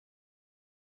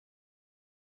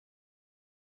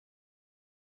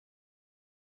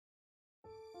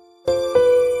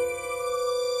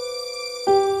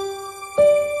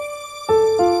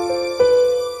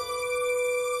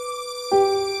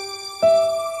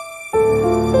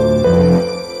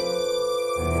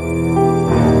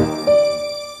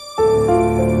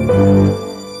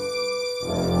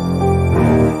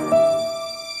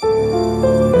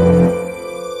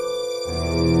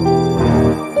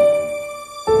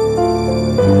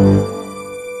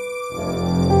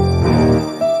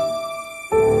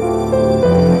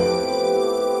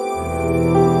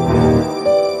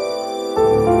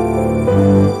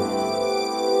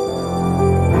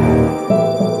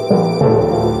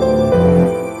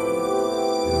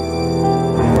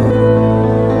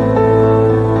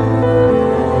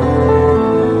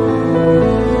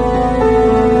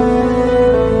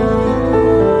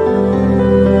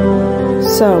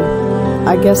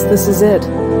guess this is it.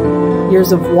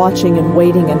 Years of watching and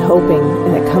waiting and hoping,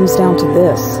 and it comes down to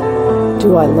this.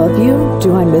 Do I love you?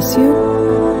 Do I miss you?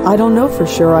 I don't know for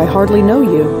sure. I hardly know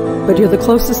you. But you're the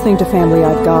closest thing to family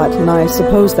I've got, and I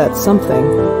suppose that's something.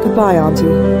 Goodbye, Auntie.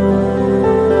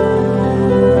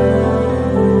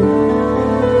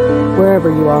 Wherever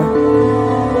you are.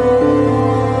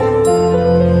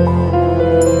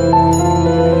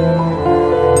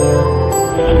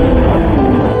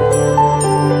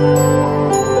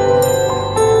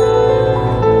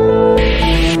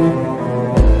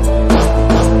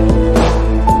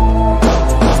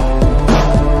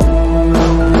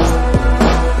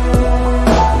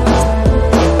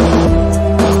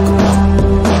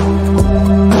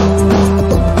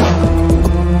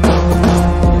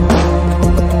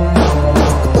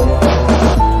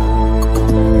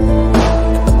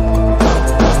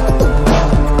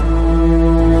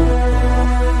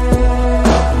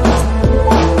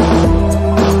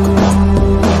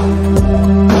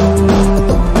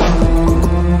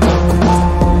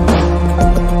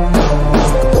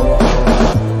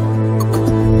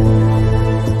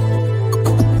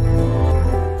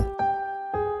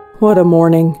 What a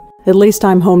morning. At least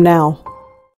I'm home now.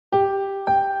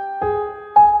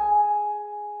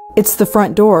 It's the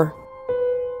front door.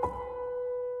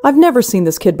 I've never seen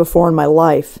this kid before in my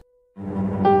life.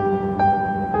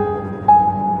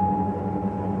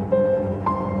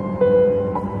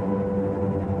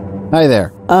 Hi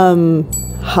there.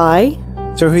 Hi?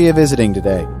 So who are you visiting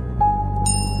today?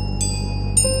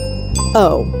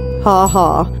 Oh,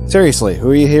 ha. Seriously, who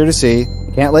are you here to see?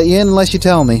 I can't let you in unless you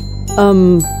tell me.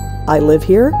 I live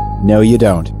here? No, you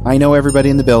don't. I know everybody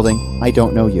in the building. I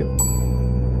don't know you.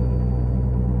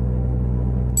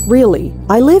 Really?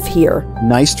 I live here.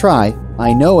 Nice try.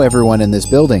 I know everyone in this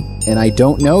building, and I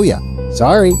don't know you.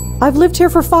 Sorry. I've lived here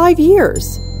for 5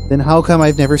 years. Then how come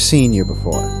I've never seen you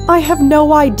before? I have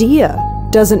no idea.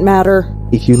 Doesn't matter.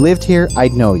 If you lived here,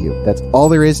 I'd know you. That's all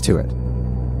there is to it.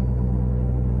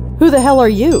 Who the hell are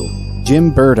you?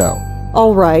 Jim Burdo.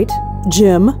 All right.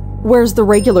 Jim, where's the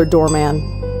regular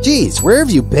doorman? Geez, where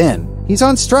have you been? He's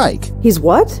on strike. He's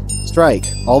what? Strike.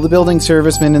 All the building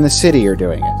servicemen in the city are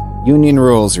doing it. Union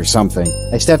rules or something.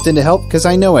 I stepped in to help because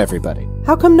I know everybody.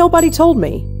 How come nobody told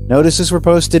me? Notices were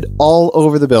posted all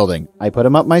over the building. I put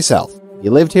them up myself. If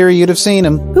you lived here, you'd have seen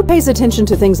them. Who pays attention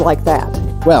to things like that?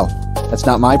 Well, that's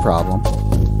not my problem.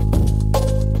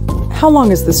 How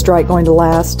long is the strike going to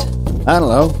last? I don't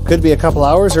know. Could be a couple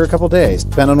hours or a couple days,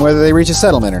 depending on whether they reach a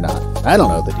settlement or not. I don't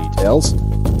know the details.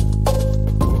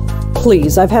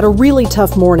 Please, I've had a really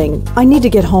tough morning. I need to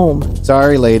get home.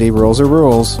 Sorry, lady. Rules are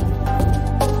rules.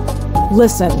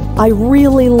 Listen, I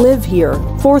really live here.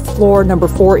 4th floor, number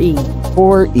 4E.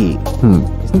 4E.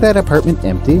 Isn't that apartment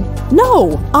empty?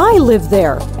 No, I live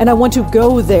there, and I want to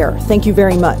go there. Thank you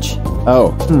very much.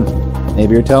 Oh,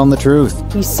 Maybe you're telling the truth.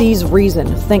 He sees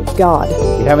reason, thank God.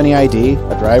 You have any ID?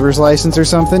 A driver's license or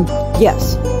something?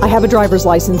 Yes, I have a driver's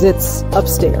license. It's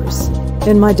upstairs.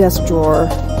 In my desk drawer.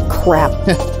 Crap.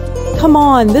 Come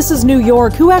on, this is New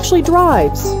York. Who actually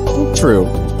drives? True,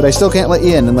 but I still can't let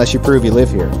you in unless you prove you live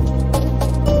here.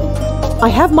 I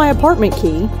have my apartment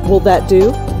key. Will that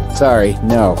do? Sorry,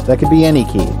 no. That could be any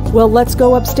key. Well, let's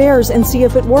go upstairs and see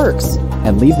if it works.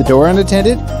 And leave the door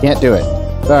unattended? Can't do it.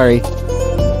 Sorry.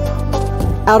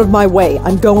 Out of my way.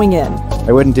 I'm going in.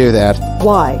 I wouldn't do that.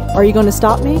 Why? Are you going to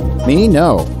stop me? Me?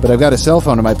 No. But I've got a cell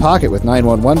phone in my pocket with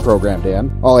 911 programmed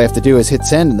in. All I have to do is hit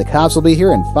send and the cops will be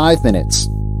here in 5 minutes.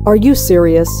 Are you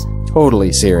serious?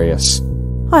 Totally serious.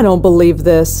 I don't believe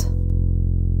this.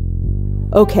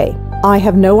 Okay, I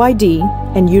have no ID,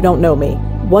 and you don't know me.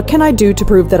 What can I do to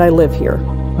prove that I live here?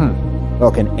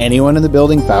 Well, can anyone in the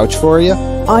building vouch for you?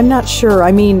 I'm not sure.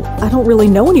 I mean, I don't really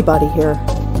know anybody here.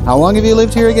 How long have you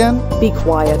lived here again? Be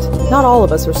quiet. Not all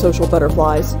of us are social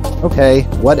butterflies. Okay,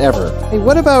 whatever. Hey,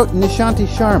 what about Nishanti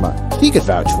Sharma? He could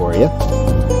vouch for you.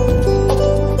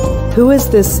 Who is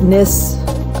this Nish?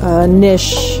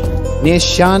 Nishanti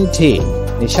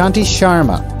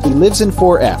Sharma. He lives in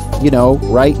 4F. You know,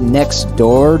 right next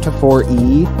door to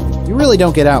 4E. You really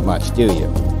don't get out much, do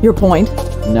you? Your point?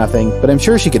 Nothing, but I'm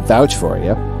sure she could vouch for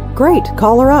you. Great,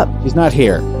 call her up. She's not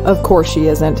here. Of course she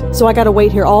isn't. So I gotta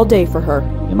wait here all day for her.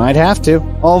 You might have to.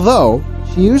 Although,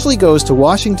 she usually goes to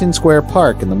Washington Square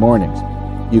Park in the mornings.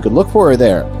 You could look for her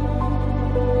there.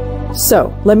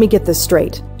 So, let me get this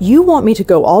straight. You want me to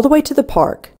go all the way to the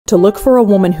park to look for a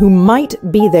woman who might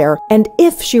be there, and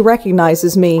if she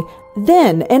recognizes me,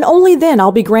 then, and only then,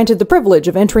 I'll be granted the privilege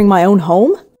of entering my own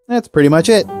home? That's pretty much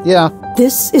it, yeah.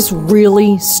 This is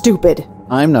really stupid.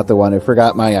 I'm not the one who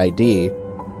forgot my ID.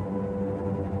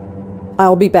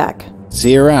 I'll be back.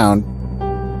 See you around.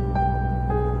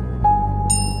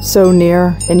 So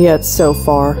near, and yet so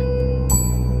far.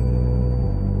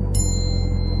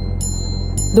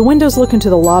 The windows look into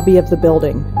the lobby of the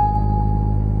building.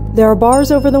 There are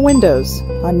bars over the windows.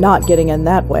 I'm not getting in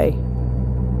that way.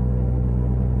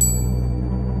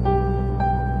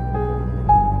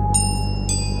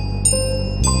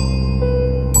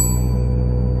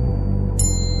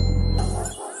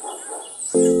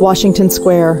 Washington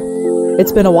Square.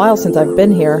 It's been a while since I've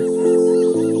been here.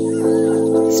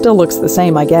 Still looks the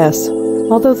same, I guess.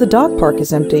 Although the dog park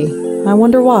is empty. I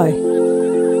wonder why.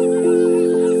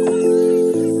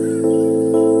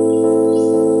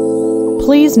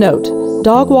 Please note,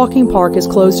 dog walking park is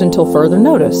closed until further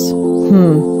notice.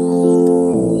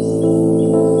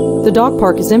 The dog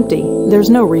park is empty. There's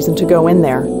no reason to go in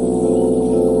there.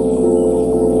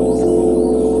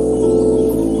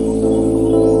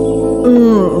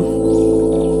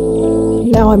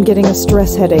 Now I'm getting a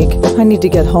stress headache. I need to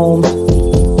get home.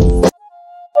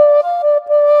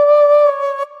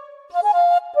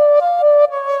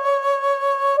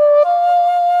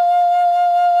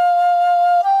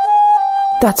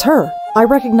 That's her. I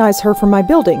recognize her from my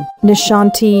building.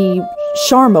 Auntie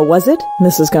Sharma, was it?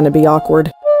 This is going to be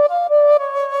awkward.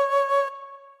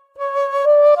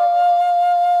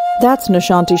 That's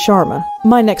Auntie Sharma,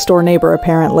 my next-door neighbor,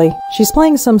 apparently. She's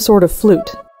playing some sort of flute.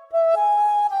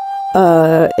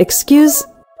 Excuse?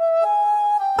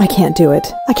 I can't do it.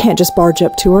 I can't just barge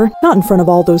up to her. Not in front of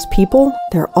all those people.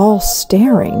 They're all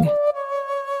staring.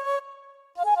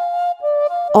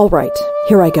 All right,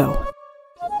 here I go.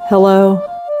 Hello?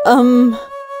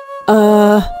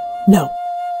 No.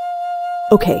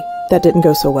 Okay, that didn't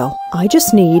go so well. I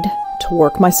just need to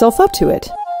work myself up to it.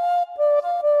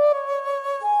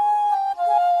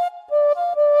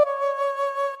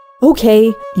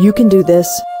 Okay, you can do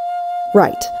this.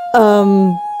 Right.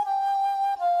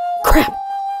 Crap.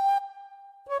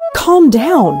 Calm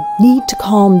down. Need to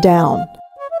calm down.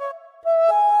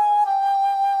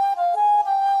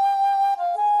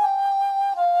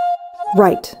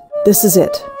 Right. This is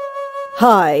it.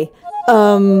 Hi.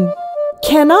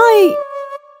 Can I...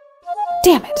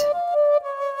 Damn it.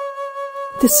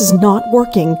 This is not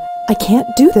working. I can't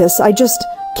do this. I just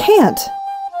can't.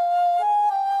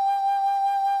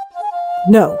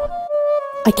 No.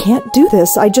 I can't do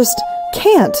this. I just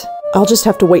can't. I'll just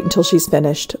have to wait until she's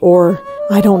finished. Or,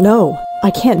 I don't know.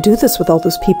 I can't do this with all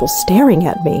those people staring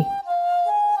at me.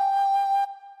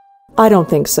 I don't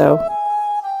think so.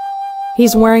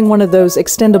 He's wearing one of those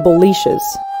extendable leashes.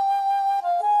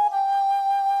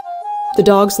 The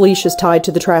dog's leash is tied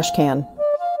to the trash can.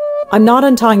 I'm not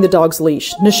untying the dog's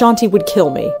leash. Nishanti would kill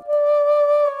me.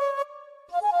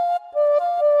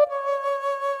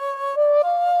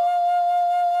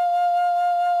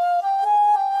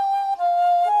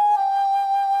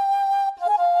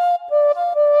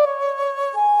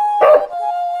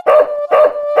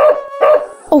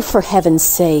 Oh, for heaven's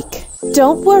sake.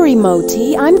 Don't worry,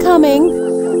 Moti. I'm coming.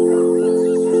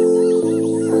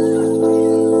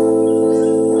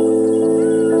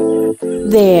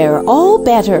 There, all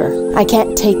better. I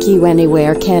can't take you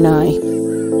anywhere, can I?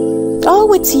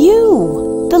 Oh, it's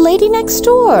you. The lady next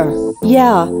door.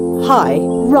 Yeah, hi.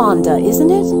 Rhonda,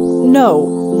 isn't it?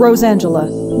 No, Rosangela.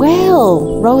 Well,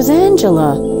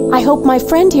 Rosangela. I hope my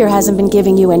friend here hasn't been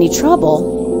giving you any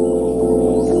trouble.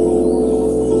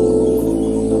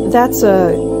 That's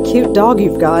a cute dog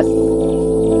you've got.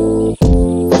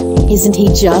 Isn't he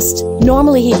just?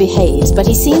 Normally he behaves, but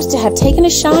he seems to have taken a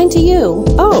shine to you.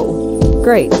 Oh,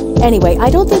 great. Anyway, I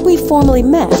don't think we've formally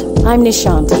met. I'm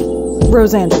Nishanti.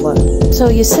 Rosangela. So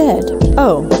you said.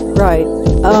 Oh, right.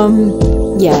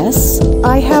 Yes?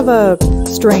 I have a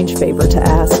strange favor to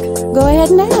ask. Go ahead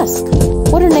and ask.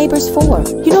 What are neighbors for?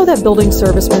 You know that building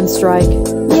servicemen strike?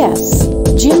 Yes.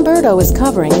 Jim Berto is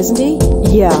covering, isn't he?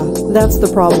 Yeah, that's the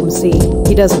problem, see.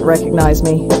 He doesn't recognize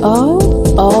me.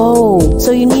 Oh,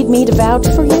 so you need me to vouch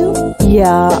for you?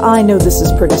 Yeah, I know this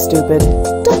is pretty stupid.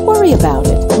 Don't worry about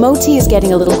it. Moti is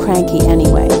getting a little cranky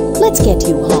anyway. Let's get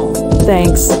you home.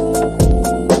 Thanks.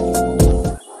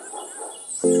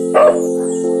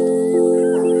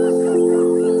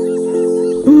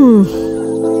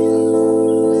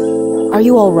 Are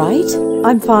you all right?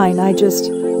 I'm fine, I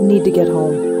just need to get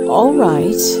home. All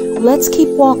right, let's keep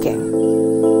walking.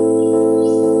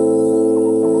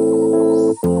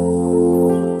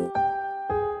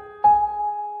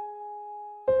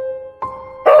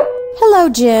 Hello,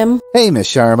 Jim. Hey, Miss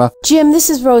Sharma. Jim, this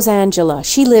is Rosangela.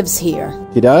 She lives here.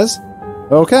 She does?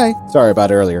 Okay. Sorry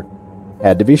about earlier.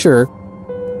 Had to be sure.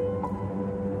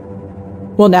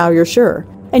 Well, now you're sure.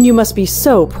 And you must be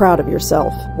so proud of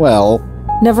yourself. Well...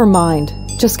 Never mind.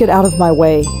 Just get out of my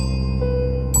way.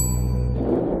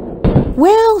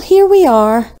 Well, here we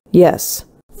are. Yes,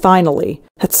 finally.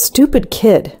 That stupid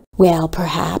kid. Well,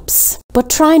 perhaps. But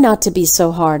try not to be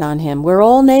so hard on him. We're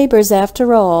all neighbors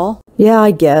after all. Yeah,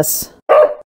 I guess.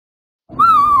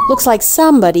 Looks like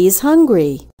somebody's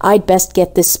hungry. I'd best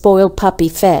get this spoiled puppy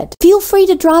fed. Feel free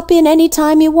to drop in any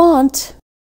time you want.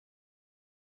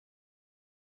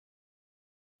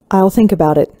 I'll think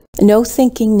about it. No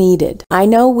thinking needed. I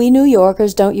know we New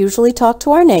Yorkers don't usually talk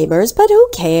to our neighbors, but who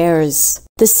cares?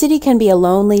 The city can be a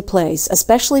lonely place,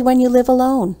 especially when you live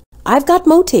alone. I've got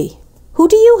Moti. Who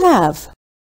do you have?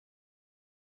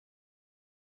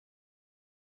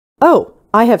 Oh,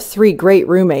 I have 3 great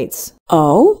roommates.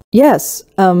 Oh? Yes,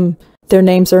 their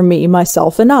names are me,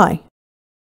 myself, and I.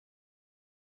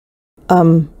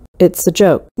 It's a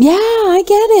joke. Yeah, I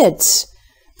get it.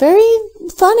 Very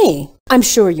funny. I'm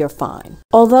sure you're fine.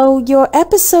 Although your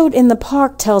episode in the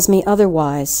park tells me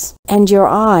otherwise. And your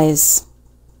eyes.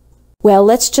 Well,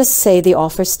 let's just say the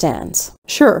offer stands.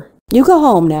 Sure. You go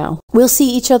home now. We'll see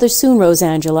each other soon,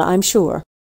 Rosangela, I'm sure.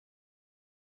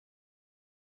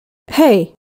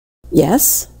 Hey.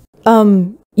 Yes?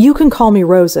 You can call me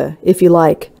Rosa, if you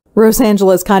like.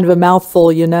 Rosangela's kind of a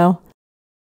mouthful, you know.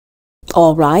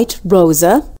 All right,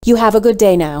 Rosa. You have a good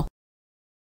day now.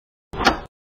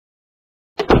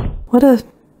 What a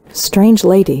strange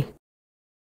lady.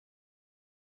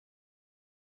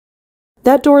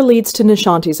 That door leads to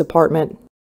Nishanti's apartment.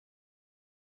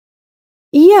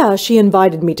 Yeah, she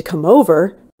invited me to come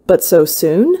over, but so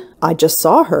soon? I just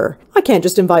saw her. I can't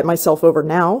just invite myself over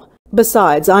now.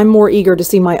 Besides, I'm more eager to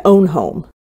see my own home.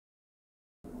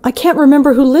 I can't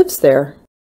remember who lives there.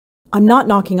 I'm not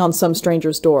knocking on some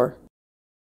stranger's door.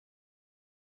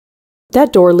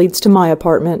 That door leads to my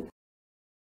apartment.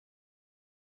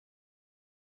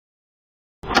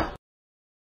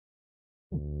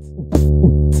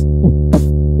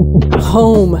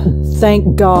 Home,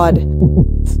 thank God.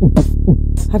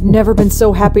 I've never been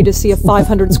so happy to see a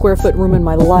 500 square foot room in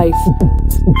my life.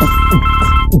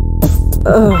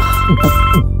 Ugh.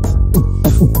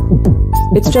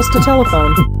 It's just a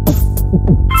telephone.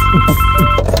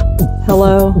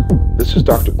 Hello? This is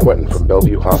Dr. Quentin from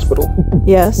Bellevue Hospital.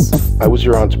 Yes? I was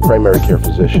your aunt's primary care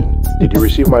physician. Did you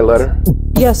receive my letter?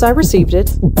 Yes, I received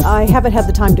it. I haven't had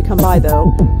the time to come by,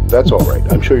 though. That's all right.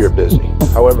 I'm sure you're busy.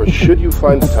 However, should you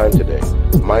find the time today,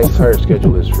 my entire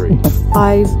schedule is free.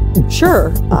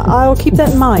 Sure. I'll keep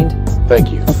that in mind.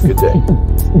 Thank you. Good day.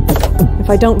 If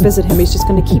I don't visit him, he's just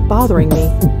going to keep bothering me.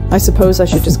 I suppose I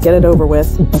should just get it over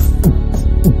with.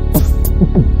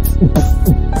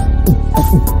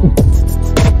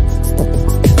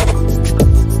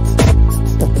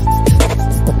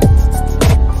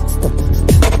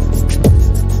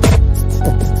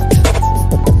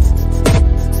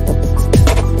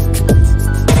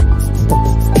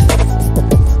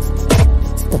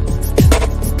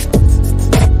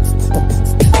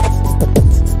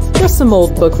 Some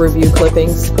old book review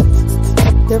clippings.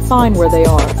 They're fine where they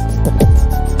are.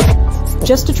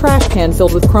 Just a trash can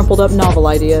filled with crumpled up novel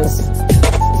ideas.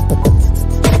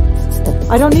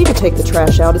 I don't need to take the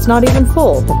trash out, it's not even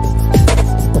full.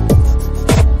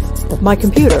 My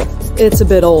computer. It's a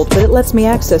bit old, but it lets me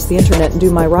access the internet and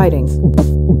do my writing.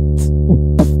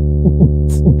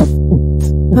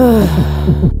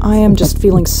 I am just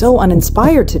feeling so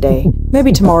uninspired today.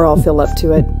 Maybe tomorrow I'll feel up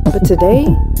to it, but today,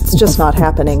 it's just not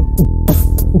happening.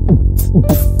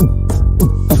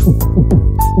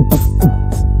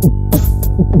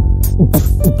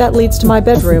 That leads to my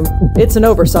bedroom. It's an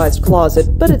oversized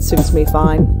closet, but it suits me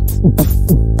fine.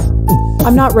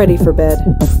 I'm not ready for bed.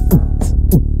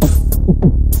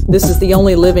 This is the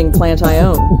only living plant I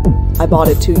own. I bought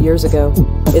it 2 years ago.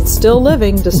 It's still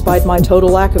living, despite my total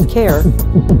lack of care.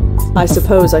 I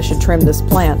suppose I should trim this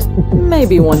plant.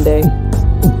 Maybe one day.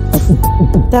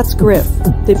 That's Griff,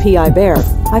 the PI bear.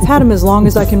 I've had him as long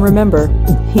as I can remember.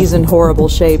 He's in horrible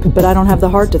shape, but I don't have the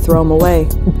heart to throw him away.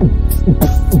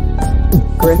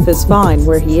 Griff is fine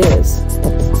where he is.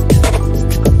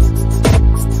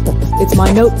 It's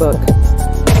my notebook.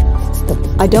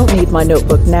 I don't need my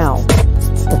notebook now.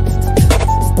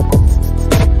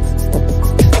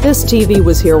 This TV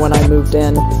was here when I moved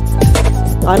in.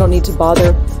 I don't need to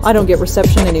bother. I don't get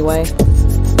reception anyway.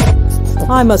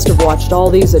 I must have watched all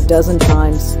these a dozen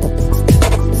times.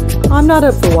 I'm not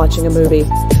up for watching a movie.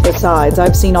 Besides,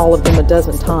 I've seen all of them a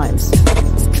dozen times.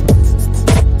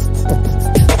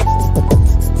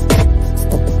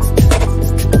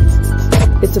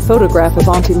 It's a photograph of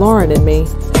Auntie Lauren and me.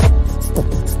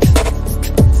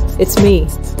 It's me.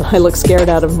 I look scared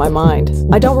out of my mind.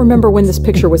 I don't remember when this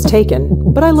picture was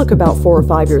taken, but I look about 4 or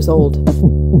 5 years old.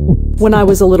 When I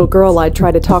was a little girl, I'd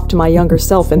try to talk to my younger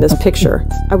self in this picture.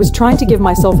 I was trying to give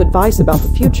myself advice about the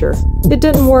future. It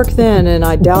didn't work then, and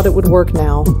I doubt it would work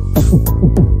now.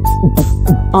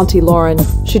 Auntie Lauren.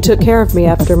 She took care of me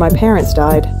after my parents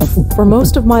died. For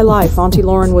most of my life, Auntie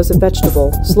Lauren was a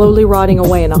vegetable, slowly rotting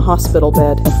away in a hospital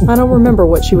bed. I don't remember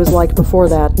what she was like before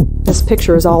that. This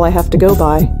picture is all I have to go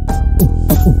by.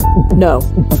 No,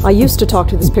 I used to talk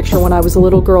to this picture when I was a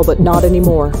little girl, but not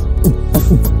anymore.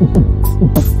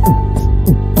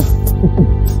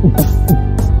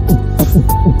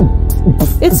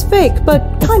 It's fake,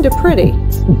 but kinda pretty.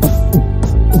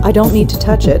 I don't need to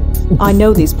touch it. I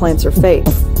know these plants are fake.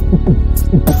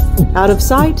 Out of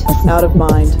sight, out of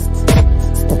mind.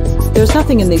 There's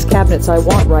nothing in these cabinets I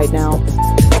want right now.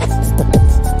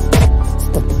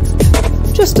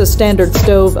 Just a standard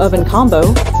stove oven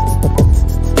combo.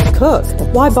 Cook.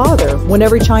 Why bother when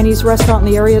every Chinese restaurant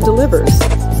in the area delivers?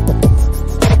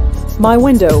 My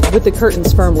window with the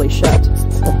curtains firmly shut.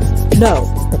 No.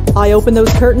 I open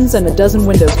those curtains and a dozen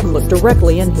windows can look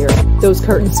directly in here. Those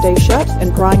curtains stay shut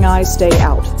and prying eyes stay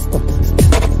out.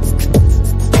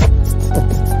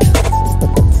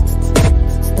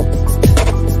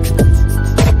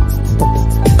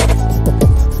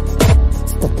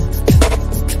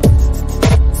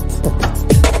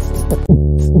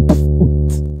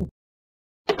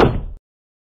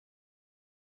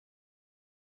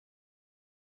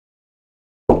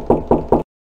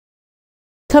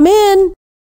 Come in.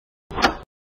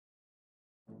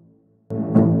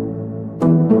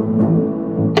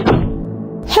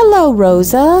 Hello,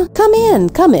 Rosa. Come in,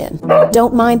 come in.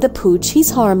 Don't mind the pooch,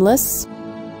 he's harmless.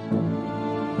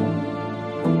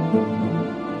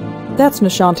 That's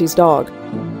Nishanti's dog.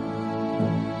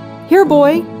 Here,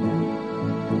 boy.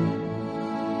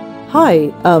 Hi,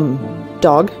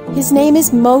 dog. His name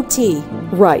is Moti.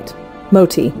 Right,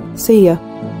 Moti. See ya.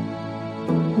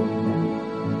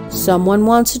 Someone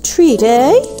wants a treat,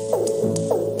 eh?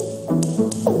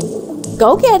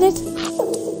 Go get it.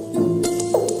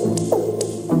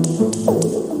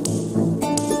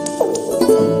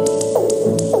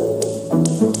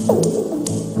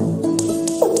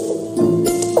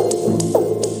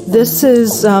 This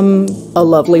is, a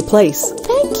lovely place.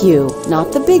 Thank you.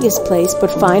 Not the biggest place,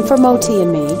 but fine for Moti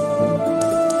and me.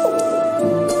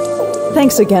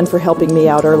 Thanks again for helping me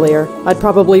out earlier. I'd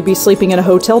probably be sleeping in a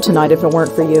hotel tonight if it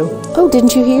weren't for you. Oh,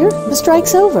 didn't you hear? The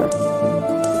strike's over.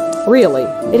 Really?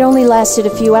 It only lasted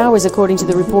a few hours according to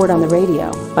the report on the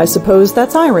radio. I suppose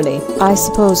that's irony. I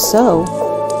suppose so.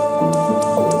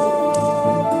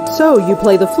 So, you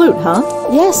play the flute, huh?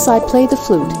 Yes, I play the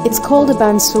flute. It's called a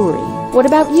bansuri. What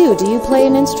about you? Do you play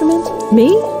an instrument? Me?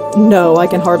 No, I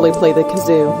can hardly play the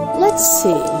kazoo. Let's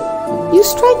see. You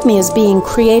strike me as being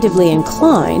creatively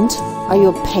inclined. Are you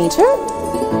a painter?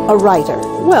 A writer?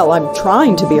 Well, I'm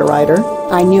trying to be a writer.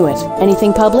 I knew it.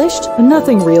 Anything published?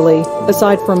 Nothing really,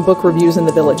 aside from book reviews in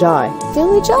the Village Eye.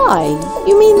 Village Eye?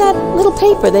 You mean that little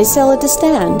paper they sell at the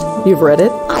stand? You've read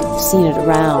it? I've seen it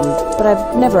around, but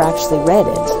I've never actually read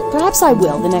it. Perhaps I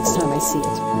will the next time I see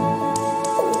it.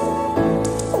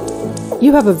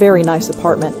 You have a very nice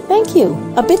apartment. Thank you.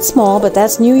 A bit small, but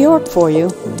that's New York for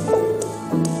you.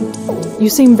 You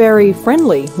seem very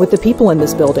friendly with the people in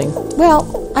this building.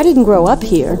 Well, I didn't grow up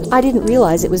here. I didn't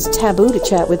realize it was taboo to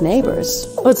chat with neighbors.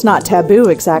 Well, it's not taboo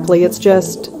exactly, it's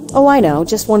just... Oh, I know,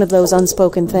 just one of those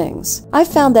unspoken things.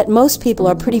 I've found that most people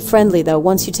are pretty friendly, though,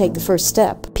 once you take the first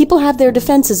step. People have their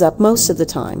defenses up most of the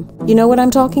time. You know what I'm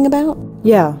talking about?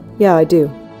 Yeah, I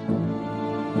do.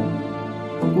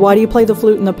 Why do you play the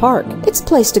flute in the park? It's a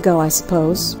place to go, I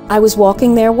suppose. I was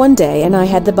walking there one day and I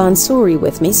had the bansuri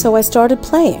with me, so I started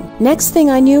playing. Next thing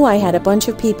I knew, I had a bunch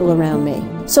of people around me.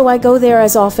 So I go there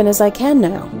as often as I can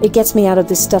now. It gets me out of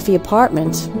this stuffy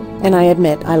apartment. And I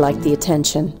admit, I like the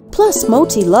attention. Plus,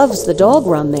 Moti loves the dog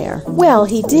run there. Well,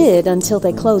 he did until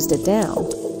they closed it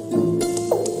down.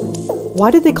 Why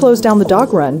did they close down the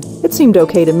dog run? It seemed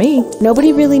okay to me.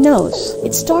 Nobody really knows.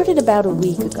 It started about a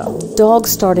week ago. Dogs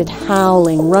started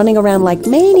howling, running around like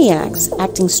maniacs,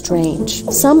 acting strange.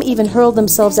 Some even hurled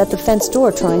themselves at the fence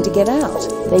door trying to get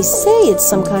out. They say it's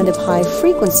some kind of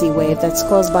high-frequency wave that's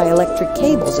caused by electric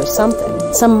cables or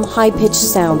something. Some high-pitched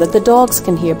sound that the dogs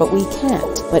can hear, but we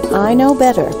can't. But I know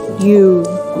better. You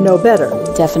know better?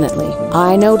 Definitely.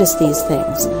 I noticed these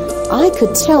things. I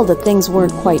could tell that things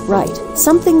weren't quite right.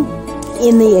 Something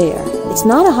in the air. It's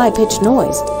not a high-pitched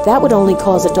noise. That would only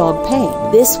cause a dog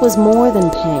pain. This was more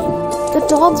than pain. The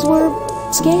dogs were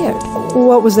scared.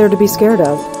 What was there to be scared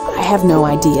of? I have no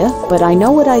idea, but I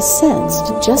know what I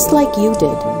sensed, just like you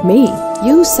did. Me?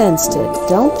 You sensed it.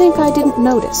 Don't think I didn't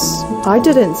notice. I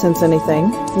didn't sense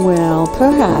anything. Well,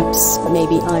 perhaps.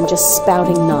 Maybe I'm just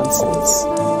spouting nonsense.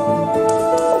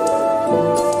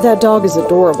 That dog is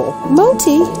adorable.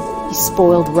 Moti? He's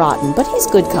spoiled rotten, but he's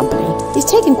good company. He's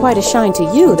taken quite a shine to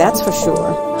you, that's for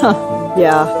sure. Huh.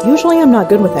 Yeah, usually I'm not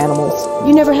good with animals.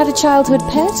 You never had a childhood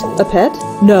pet? A pet?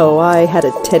 No, I had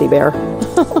a teddy bear.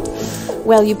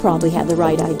 Well, you probably had the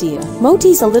right idea.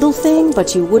 Moti's a little thing,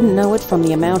 but you wouldn't know it from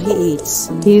the amount he eats.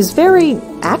 He's very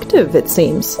active, it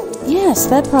seems. Yes,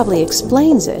 that probably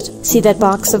explains it. See that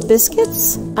box of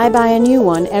biscuits? I buy a new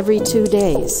one every 2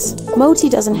 days. Moti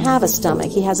doesn't have a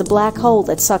stomach. He has a black hole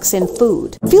that sucks in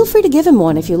food. Feel free to give him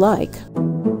one if you like.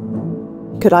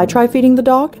 Could I try feeding the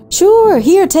dog? Sure,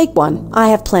 here, take one. I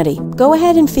have plenty. Go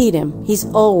ahead and feed him. He's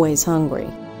always hungry.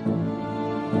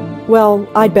 Well,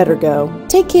 I'd better go.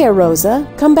 Take care, Rosa.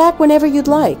 Come back whenever you'd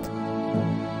like.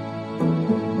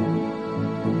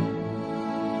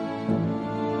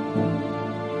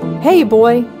 Hey,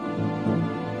 boy.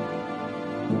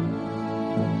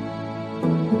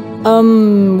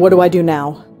 What do I do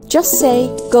now? Just say,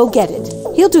 go get it.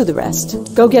 He'll do the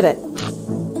rest. Go get it.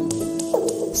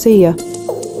 See ya.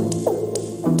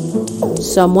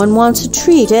 Someone wants a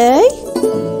treat, eh?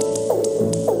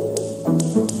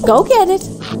 Go get it.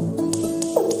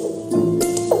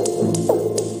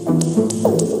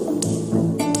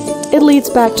 It leads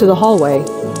back to the hallway.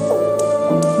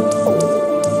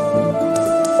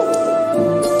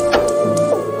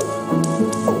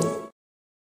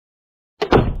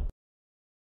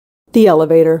 The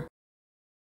elevator.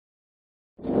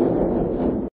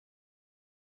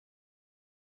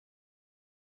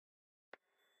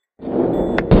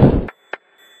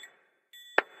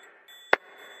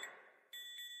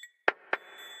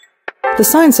 The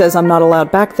sign says I'm not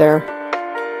allowed back there.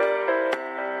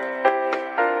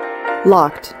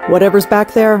 Locked. Whatever's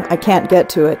back there, I can't get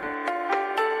to it.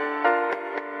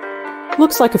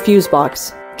 Looks like a fuse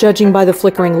box. Judging by the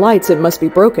flickering lights, it must be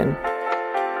broken.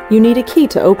 You need a key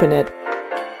to open it.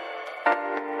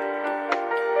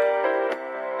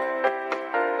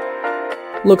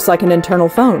 Looks like an internal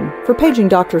phone, for paging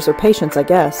doctors or patients, I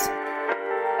guess.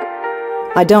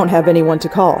 I don't have anyone to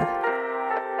call.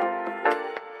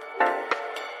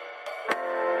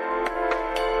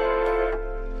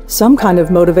 Some kind of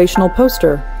motivational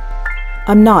poster.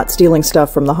 I'm not stealing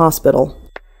stuff from the hospital.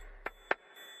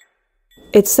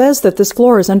 It says that this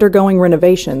floor is undergoing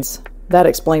renovations. That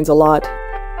explains a lot.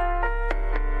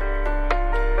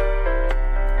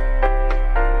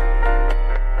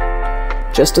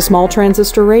 Just a small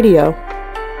transistor radio.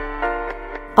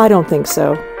 I don't think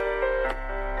so.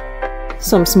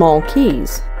 Some small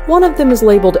keys. One of them is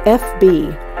labeled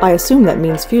FB. I assume that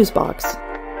means fuse box.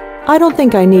 I don't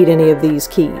think I need any of these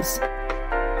keys.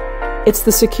 It's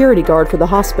the security guard for the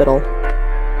hospital.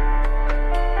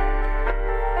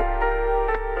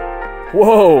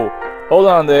 Whoa! Hold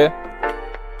on there.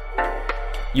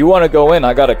 You want to go in,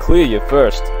 I gotta clear you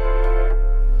first.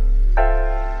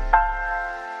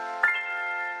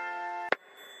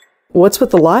 What's with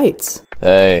the lights?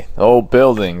 Hey, old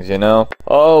buildings, you know?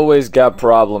 Always got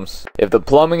problems. If the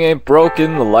plumbing ain't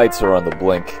broken, the lights are on the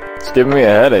blink. It's giving me a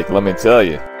headache, let me tell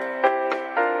you.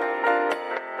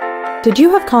 Did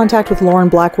you have contact with Lauren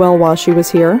Blackwell while she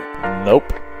was here?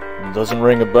 Nope. Doesn't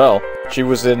ring a bell. She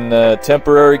was in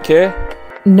temporary care?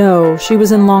 No, she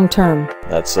was in long-term.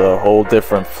 That's a whole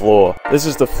different floor. This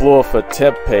is the floor for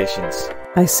temp patients.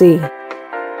 I see.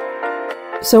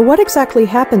 So what exactly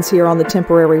happens here on the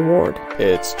temporary ward?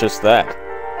 It's just that.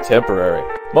 Temporary.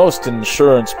 Most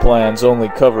insurance plans only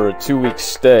cover a 2-week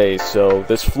stay, so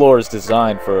this floor is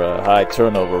designed for a high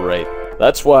turnover rate.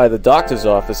 That's why the doctor's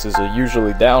offices are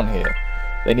usually down here.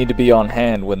 They need to be on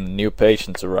hand when the new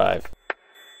patients arrive.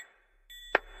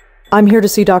 I'm here to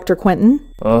see Dr. Quentin.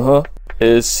 Uh-huh.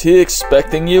 Is he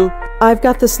expecting you? I've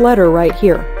got this letter right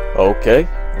here. Okay.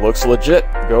 Looks legit.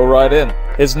 Go right in.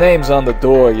 His name's on the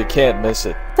door. You can't miss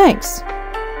it. Thanks.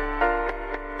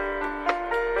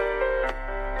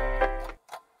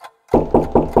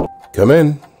 Come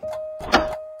in.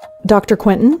 Dr.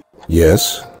 Quentin?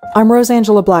 Yes? I'm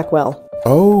Rosangela Blackwell.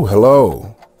 Oh,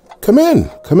 hello. Come in,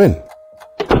 come in.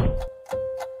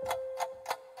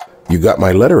 You got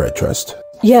my letter, I trust?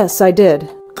 Yes, I did.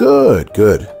 Good,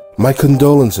 good. My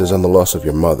condolences on the loss of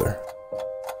your mother.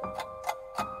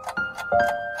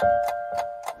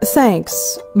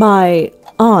 Thanks. My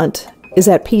aunt is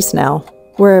at peace now,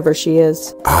 wherever she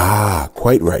is. Ah,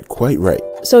 quite right, quite right.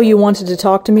 So you wanted to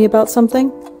talk to me about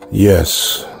something?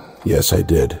 Yes, yes, I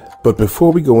did. But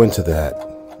before we go into that,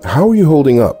 how are you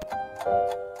holding up?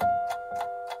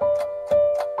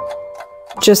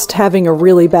 Just having a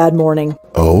really bad morning.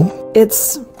 Oh?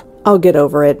 I'll get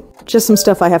over it. Just some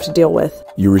stuff I have to deal with.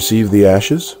 You received the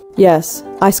ashes? Yes,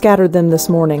 I scattered them this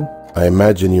morning. I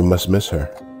imagine you must miss her.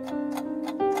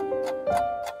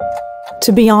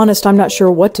 To be honest, I'm not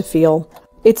sure what to feel.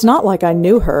 It's not like I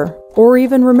knew her, or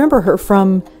even remember her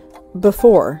from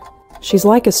before. She's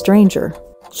like a stranger.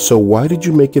 So why did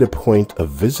you make it a point of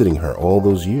visiting her all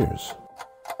those years?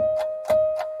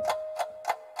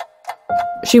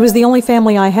 She was the only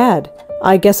family I had.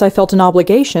 I guess I felt an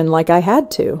obligation, like I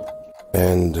had to.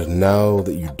 And now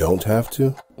that you don't have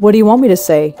to? What do you want me to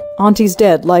say? Auntie's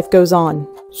dead, life goes on.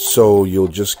 So you'll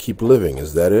just keep living,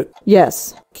 is that it?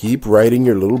 Yes. Keep writing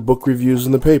your little book reviews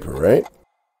in the paper, right?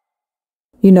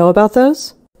 You know about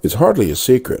those? It's hardly a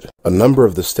secret. A number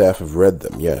of the staff have read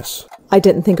them, yes. I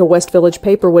didn't think a West Village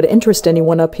paper would interest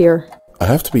anyone up here. I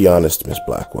have to be honest, Miss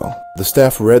Blackwell. The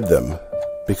staff read them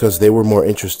because they were more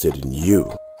interested in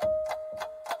you.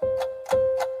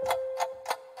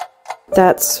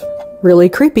 That's really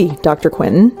creepy, Dr.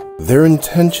 Quentin. Their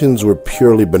intentions were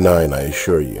purely benign, I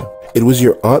assure you. It was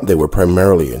your aunt they were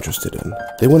primarily interested in.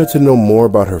 They wanted to know more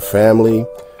about her family,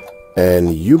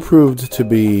 and you proved to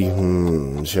be,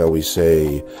 shall we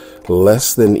say,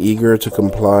 less than eager to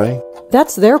comply?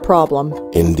 That's their problem.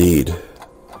 Indeed.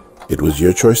 It was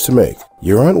your choice to make.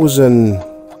 Your aunt was an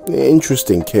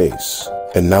interesting case,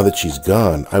 and now that she's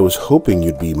gone, I was hoping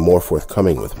you'd be more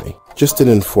forthcoming with me. Just an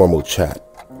informal chat.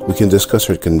 We can discuss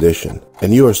her condition,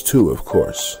 and yours too, of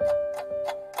course.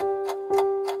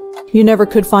 You never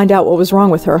could find out what was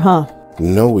wrong with her, huh?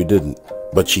 No, we didn't.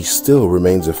 But she still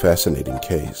remains a fascinating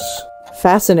case.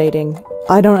 Fascinating.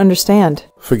 I don't understand.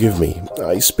 Forgive me,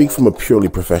 I speak from a purely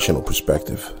professional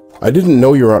perspective. I didn't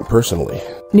know your aunt personally.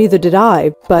 Neither did I,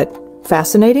 but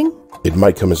fascinating? It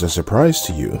might come as a surprise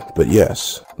to you, but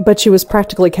yes. But she was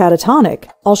practically catatonic.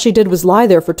 All she did was lie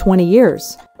there for 20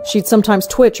 years. She'd sometimes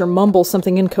twitch or mumble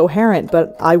something incoherent,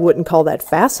 but I wouldn't call that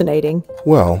fascinating.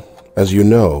 Well, as you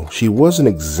know, she wasn't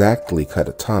exactly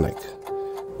catatonic.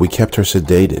 We kept her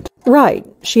sedated. Right,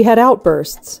 she had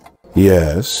outbursts.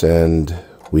 Yes, and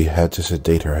we had to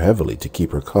sedate her heavily to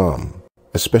keep her calm,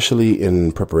 especially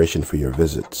in preparation for your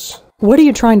visits. What are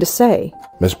you trying to say?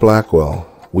 Miss Blackwell,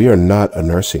 we are not a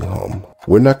nursing home.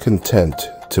 We're not content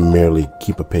to merely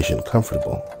keep a patient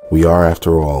comfortable. We are,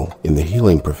 after all, in the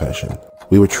healing profession.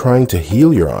 We were trying to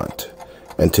heal your aunt,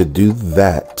 and to do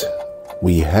that,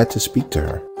 we had to speak to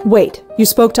her. Wait, you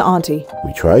spoke to Auntie.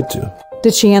 We tried to.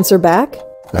 Did she answer back?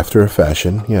 After a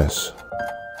fashion, yes.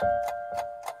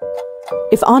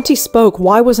 If Auntie spoke,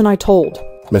 why wasn't I told?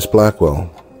 Miss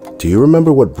Blackwell, do you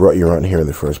remember what brought your aunt here in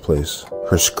the first place?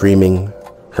 Her screaming,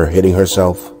 her hitting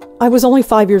herself? I was only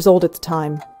 5 years old at the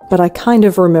time, but I kind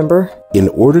of remember. In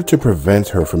order to prevent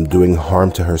her from doing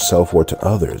harm to herself or to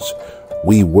others,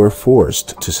 we were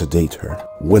forced to sedate her.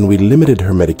 When we limited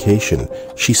her medication,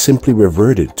 she simply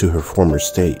reverted to her former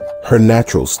state. Her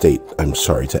natural state, I'm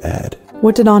sorry to add.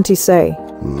 What did Auntie say?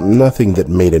 Nothing that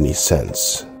made any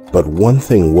sense. But one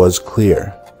thing was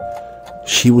clear.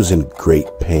 She was in great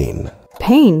pain.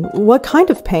 Pain? What kind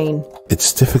of pain?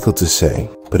 It's difficult to say,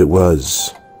 but it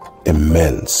was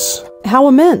immense. How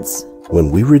immense?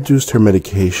 When we reduced her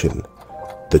medication,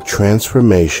 the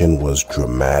transformation was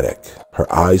dramatic.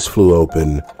 Her eyes flew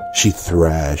open, she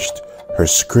thrashed, her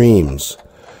screams.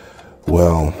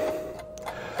 Well,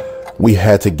 we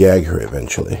had to gag her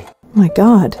eventually. My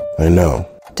God. I know.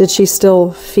 Did she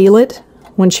still feel it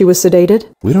when she was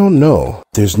sedated? We don't know.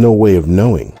 There's no way of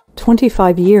knowing.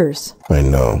 25 years. I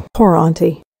know. Poor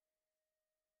Auntie.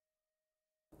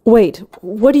 Wait,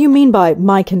 what do you mean by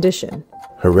my condition?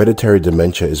 Hereditary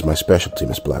dementia is my specialty,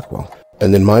 Miss Blackwell.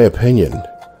 And in my opinion,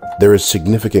 there is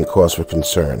significant cause for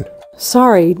concern.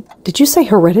 Sorry, did you say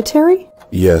hereditary?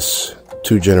 Yes,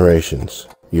 2 generations.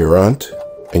 Your aunt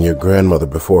and your grandmother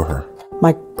before her.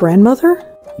 My grandmother?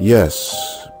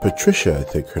 Yes, Patricia, I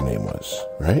think her name was,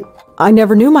 right? I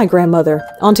never knew my grandmother.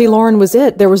 Auntie Lauren was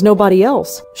it. There was nobody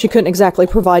else. She couldn't exactly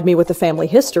provide me with a family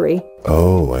history.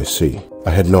 Oh, I see.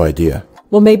 I had no idea.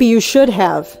 Well, maybe you should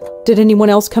have. Did anyone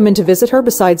else come in to visit her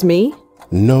besides me?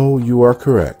 No, you are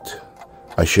correct.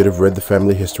 I should have read the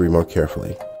family history more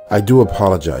carefully. I do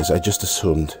apologize. I just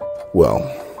assumed. Well,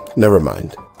 never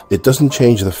mind. It doesn't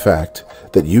change the fact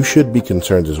that you should be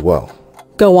concerned as well.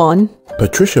 Go on.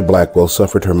 Patricia Blackwell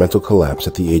suffered her mental collapse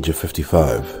at the age of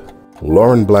 55.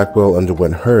 Lauren Blackwell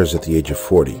underwent hers at the age of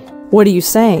 40. What are you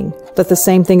saying? That the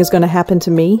same thing is going to happen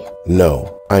to me?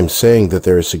 No, I'm saying that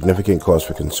there is significant cause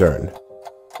for concern.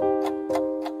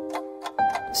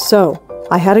 So,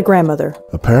 I had a grandmother.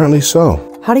 Apparently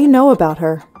so. How do you know about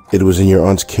her? It was in your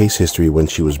aunt's case history when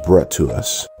she was brought to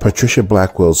us. Patricia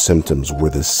Blackwell's symptoms were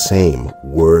the same,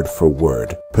 word for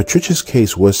word. Patricia's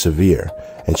case was severe,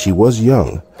 and she was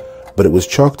young, but it was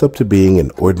chalked up to being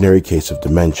an ordinary case of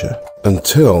dementia.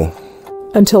 Until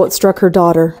it struck her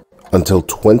daughter. Until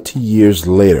 20 years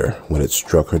later, when it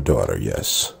struck her daughter,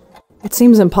 yes. It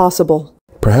seems impossible.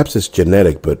 Perhaps it's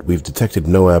genetic, but we've detected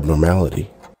no abnormality.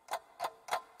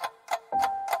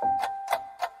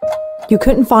 You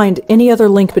couldn't find any other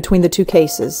link between the two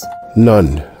cases?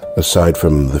 None, aside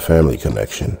from the family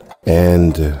connection.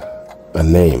 And a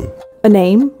name. A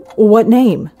name? What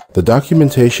name? The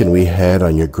documentation we had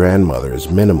on your grandmother is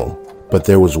minimal, but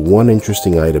there was one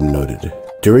interesting item noted.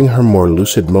 During her more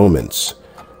lucid moments,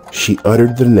 she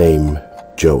uttered the name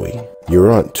Joey. Your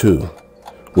aunt, too,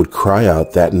 would cry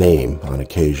out that name on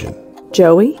occasion.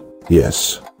 Joey?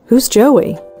 Yes. Who's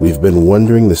Joey? We've been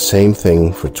wondering the same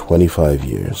thing for 25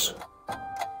 years.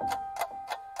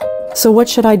 So what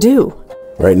should I do?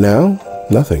 Right now,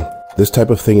 nothing. This type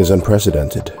of thing is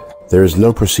unprecedented. There is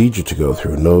no procedure to go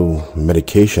through, no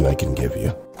medication I can give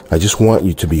you. I just want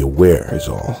you to be aware, is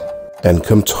all. And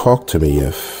come talk to me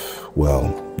if,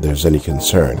 well, there's any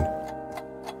concern.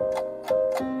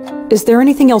 Is there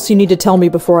anything else you need to tell me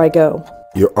before I go?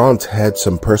 Your aunt had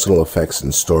some personal effects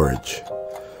in storage.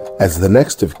 As the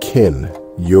next of kin,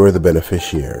 you're the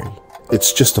beneficiary.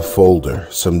 It's just a folder,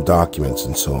 some documents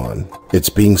and so on. It's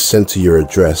being sent to your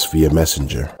address via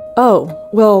messenger. Oh,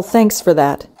 well, thanks for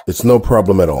that. It's no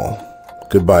problem at all.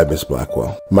 Goodbye, Miss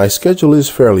Blackwell. My schedule is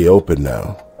fairly open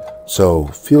now, so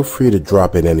feel free to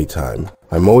drop in anytime.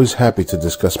 I'm always happy to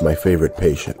discuss my favorite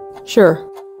patient. Sure.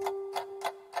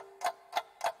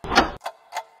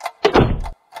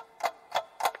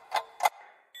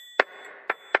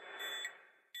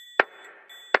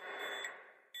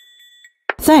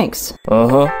 Thanks.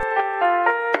 Uh-huh.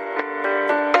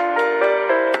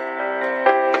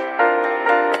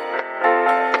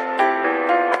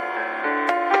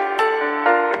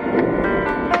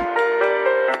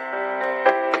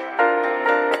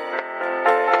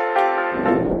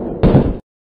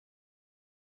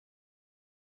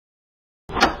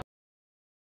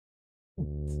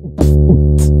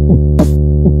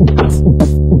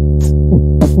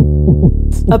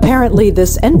 Apparently,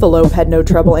 this envelope had no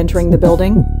trouble entering the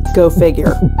building. Go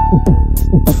figure.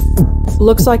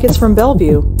 Looks like it's from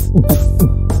Bellevue.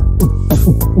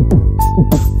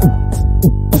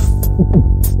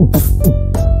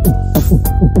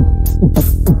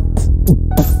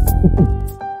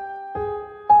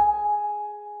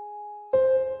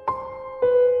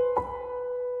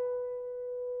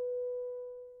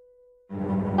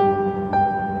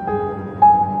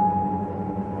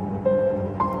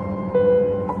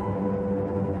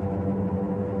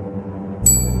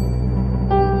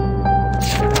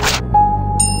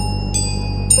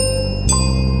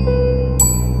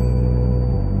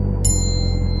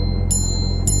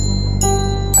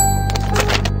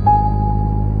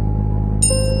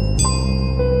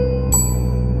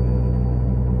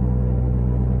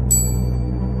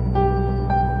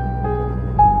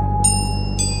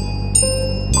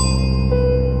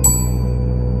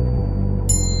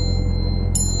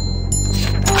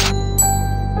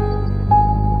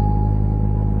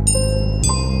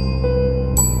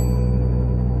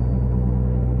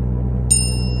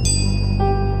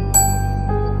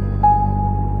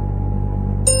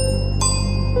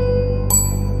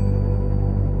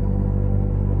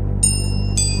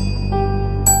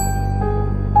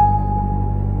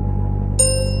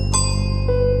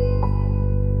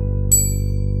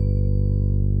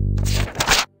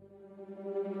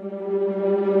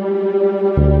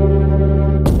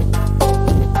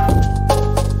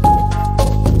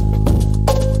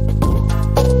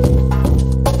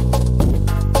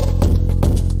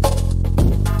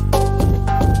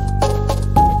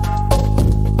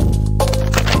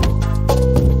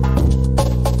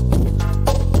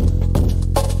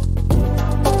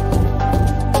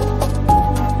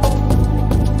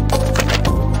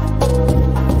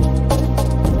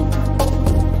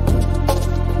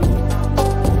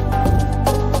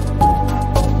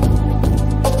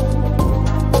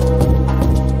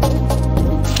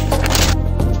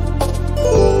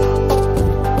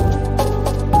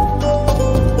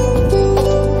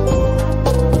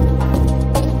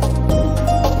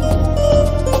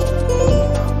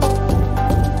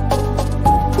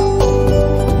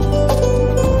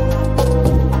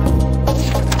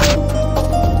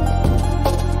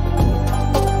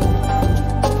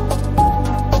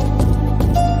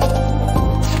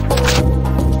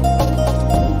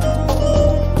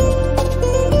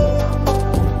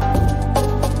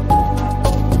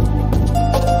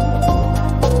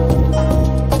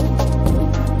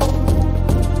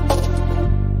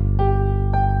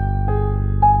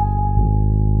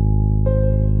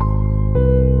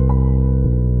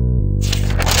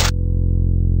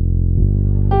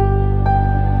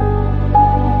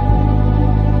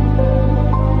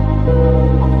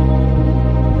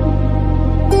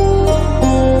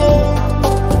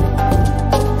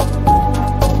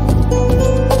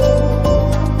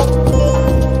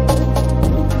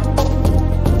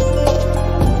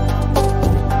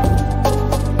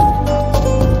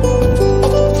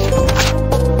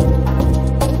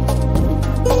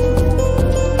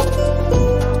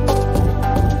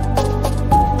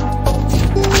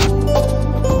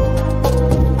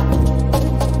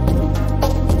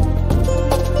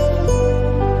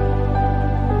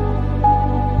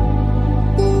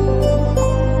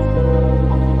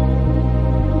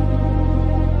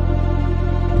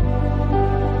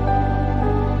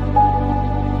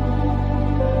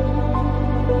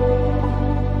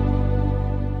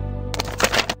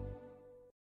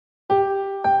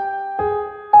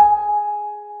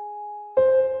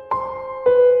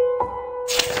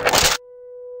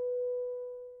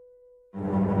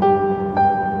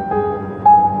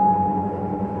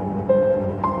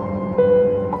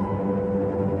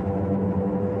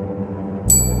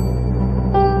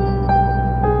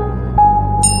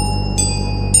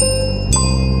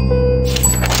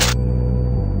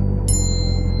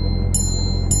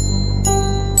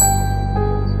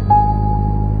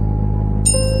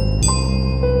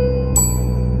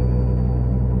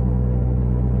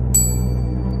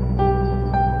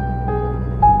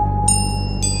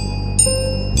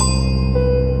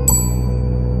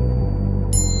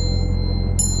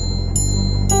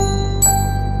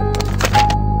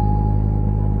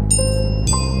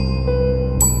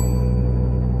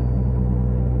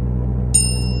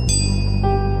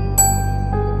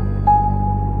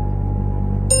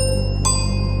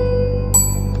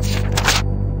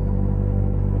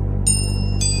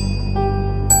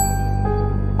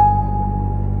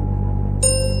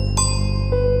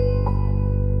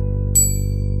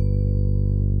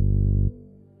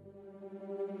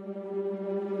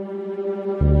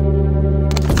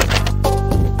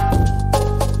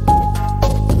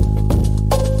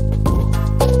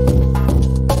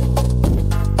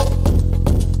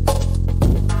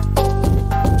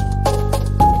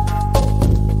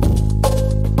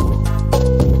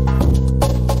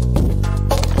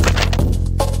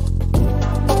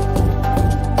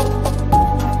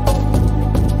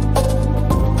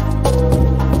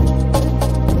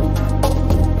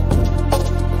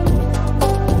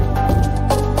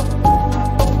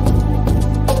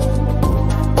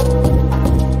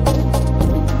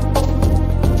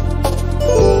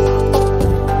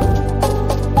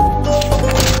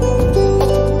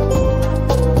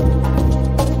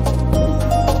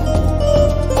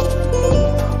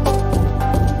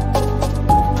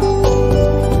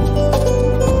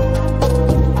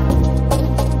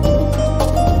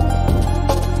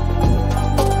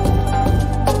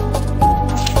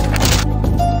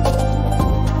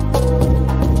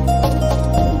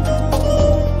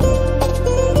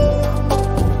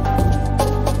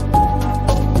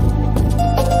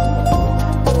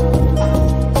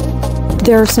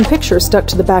 There are some pictures stuck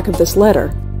to the back of this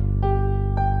letter.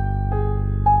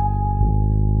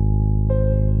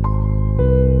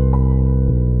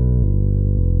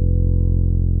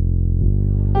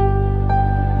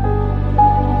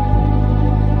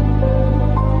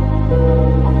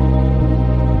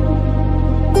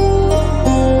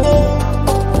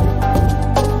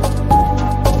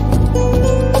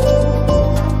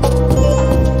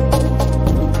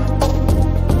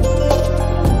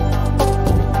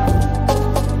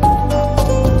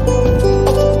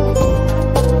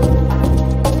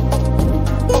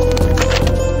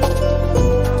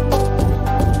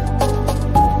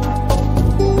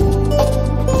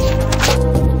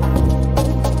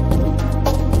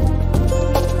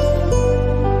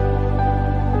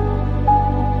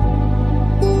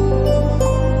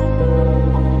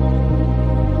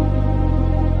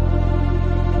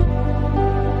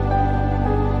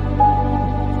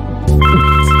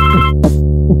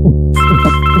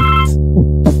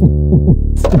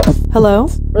 Hello?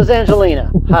 Rosangelina,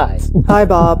 hi. Hi,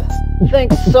 Bob.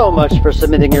 Thanks so much for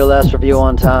submitting your last review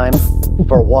on time.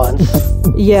 For once.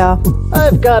 Yeah.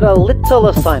 I've got a little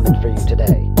assignment for you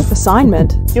today.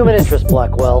 Assignment? Human interest,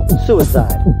 Blackwell.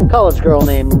 Suicide. College girl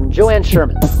named Joanne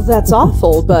Sherman. That's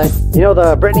awful, but... You know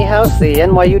the Brittany house, the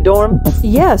NYU dorm?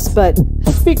 Yes, but...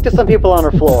 Speak to some people on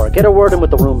her floor. Get a word in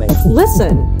with the roommate.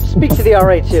 Listen. Speak to the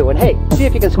RA too, and hey, see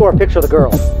if you can score a picture of the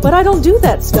girl. But I don't do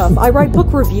that stuff. I write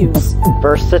book reviews.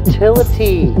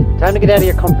 Versatility. Time to get out of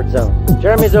your comfort zone.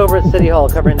 Jeremy's over at City Hall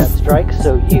covering that strike,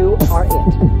 so you are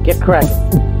it. Get cracking.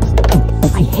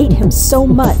 I hate him so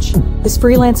much. Is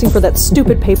freelancing for that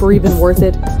stupid paper even worth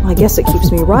it? I guess it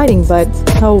keeps me writing, but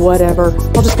oh, whatever.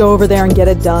 I'll just go over there and get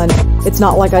it done. It's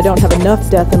not like I don't have enough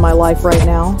death in my life right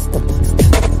now.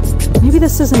 Maybe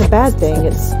this isn't a bad thing.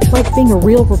 It's like being a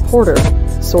real reporter,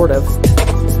 sort of.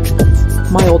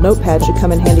 My old notepad should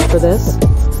come in handy for this.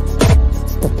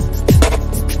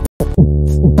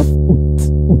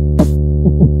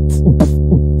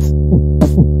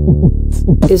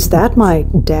 Is that my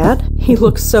dad? He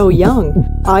looks so young.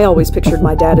 I always pictured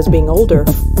my dad as being older.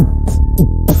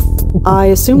 I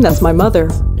assume that's my mother.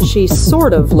 She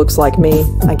sort of looks like me,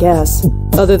 I guess.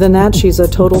 Other than that, she's a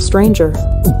total stranger.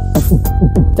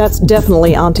 That's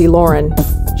definitely Auntie Lauren.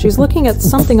 She's looking at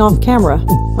something off camera.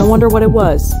 I wonder what it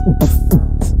was.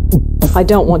 I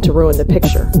don't want to ruin the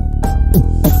picture.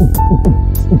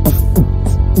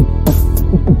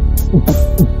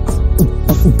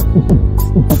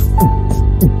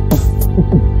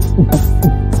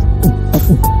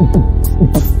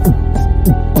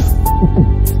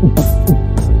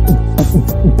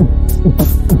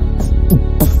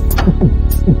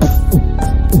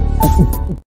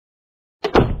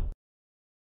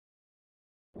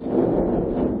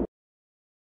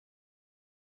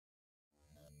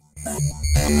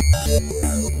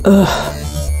 Ugh.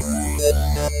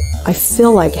 I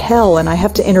feel like hell and I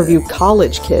have to interview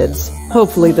college kids.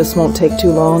 Hopefully this won't take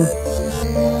too long.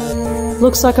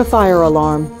 Looks like a fire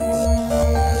alarm.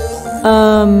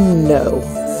 No.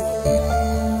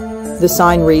 The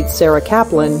sign reads Sarah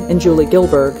Kaplan and Julie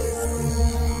Gilbert.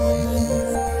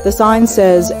 The sign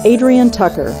says Adrian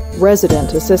Tucker,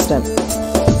 resident assistant.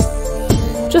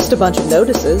 Just a bunch of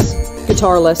notices.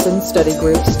 Guitar lessons, study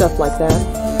groups, stuff like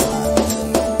that.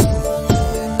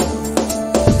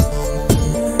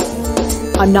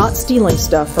 I'm not stealing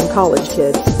stuff from college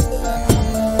kids.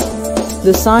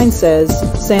 The sign says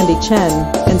Sandy Chen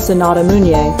and Sonata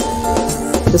Munier.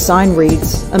 The sign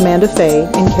reads Amanda Fay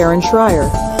and Karen Schreier.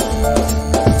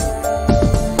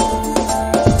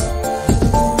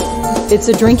 It's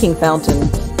a drinking fountain.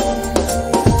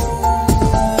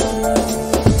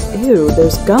 Ew,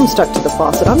 there's gum stuck to the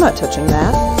faucet. I'm not touching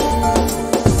that.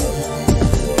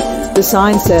 The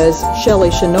sign says Shelley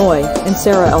Shenoy and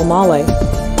Sarah Elmale.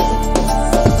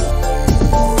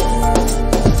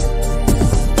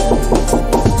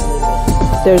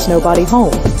 There's nobody home.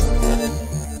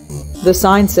 The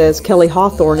sign says Kelly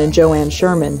Hawthorne and Joanne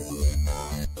Sherman.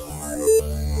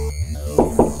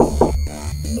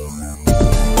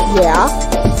 Yeah?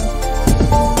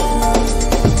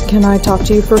 Can I talk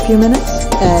to you for a few minutes?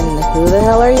 And who the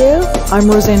hell are you? I'm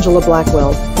Rosangela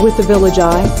Blackwell, with the Village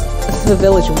Eye. The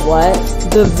Village what?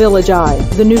 The Village Eye,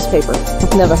 the newspaper.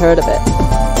 I've never heard of it.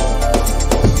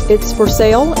 It's for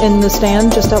sale in the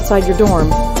stand just outside your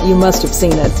dorm. You must have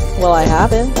seen it. Well, I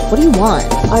haven't. What do you want?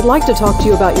 I'd like to talk to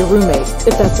you about your roommate,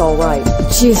 if that's all right.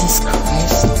 Jesus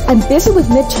Christ. I'm busy with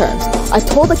midterms. I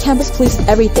told the campus police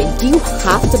everything. Do you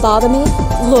have to bother me?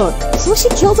 Look. So she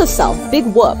killed herself. Big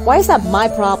whoop. Why is that my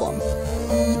problem?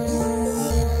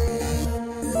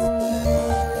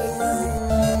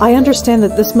 I understand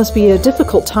that this must be a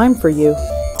difficult time for you.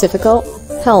 Difficult?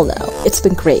 Hell no, it's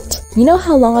been great. You know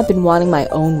how long I've been wanting my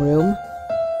own room?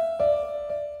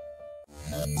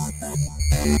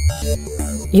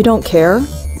 You don't care?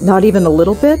 Not even a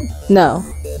little bit? No,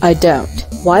 I don't.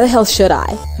 Why the hell should I?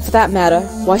 And for that matter,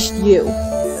 why should you?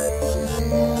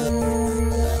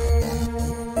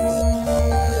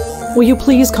 Will you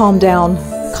please calm down?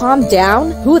 Calm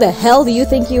down? Who the hell do you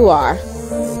think you are?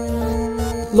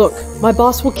 Look, my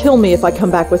boss will kill me if I come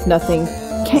back with nothing.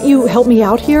 Can't you help me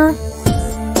out here?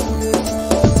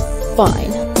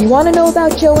 Fine. You want to know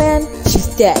about Joanne? She's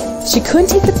dead. She couldn't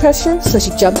take the pressure, so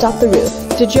she jumped off the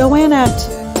roof. Did Joanne act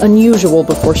unusual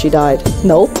before she died?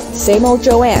 Nope. Same old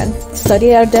Joanne.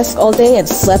 Studied at her desk all day and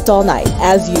slept all night,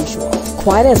 as usual.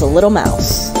 Quiet as a little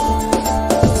mouse.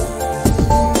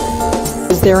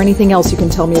 Is there anything else you can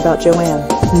tell me about Joanne?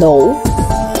 No.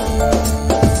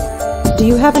 Do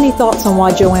you have any thoughts on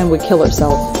why Joanne would kill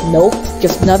herself? Nope.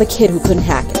 Just another kid who couldn't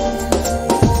hack it.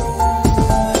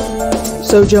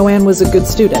 So Joanne was a good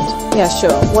student? Yeah,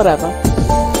 sure. Whatever.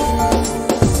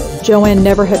 Joanne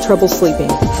never had trouble sleeping?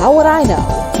 How would I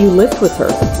know? You lived with her.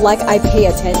 Like I pay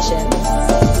attention.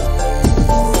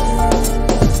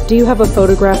 Do you have a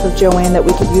photograph of Joanne that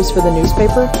we could use for the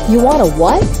newspaper? You want a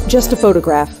what? Just a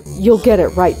photograph. You'll get it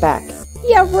right back.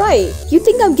 Yeah, right. You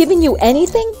think I'm giving you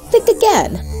anything? Think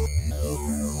again.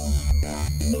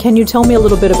 Can you tell me a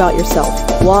little bit about yourself?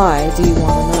 Why do you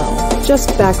want to know?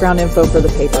 Just background info for the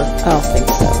paper. I don't think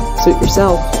so. Suit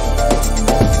yourself.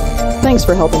 Thanks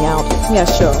for helping out. Yeah,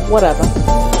 sure. Whatever.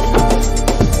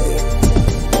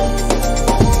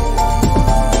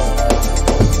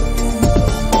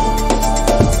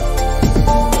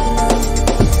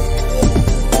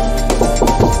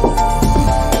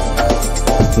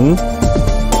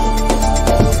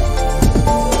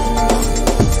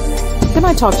 Can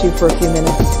I talk to you for a few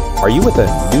minutes? Are you with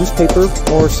a newspaper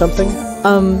or something?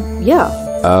 Yeah.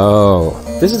 Oh,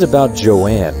 this is about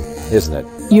Joanne, isn't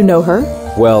it? You know her?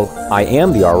 Well, I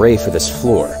am the RA for this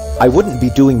floor. I wouldn't be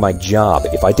doing my job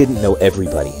if I didn't know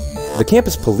everybody. The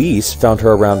campus police found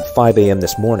her around 5 a.m.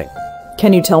 this morning.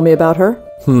 Can you tell me about her?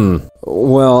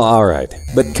 Well, alright.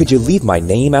 But could you leave my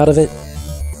name out of it?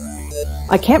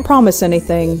 I can't promise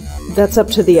anything. That's up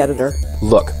to the editor.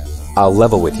 Look, I'll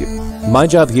level with you. My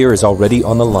job here is already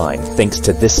on the line thanks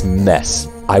to this mess.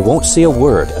 I won't say a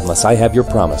word unless I have your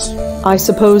promise. I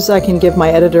suppose I can give my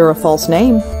editor a false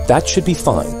name. That should be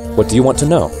fine. What do you want to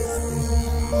know?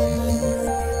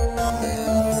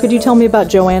 Could you tell me about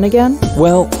Joanne again?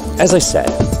 Well, as I said,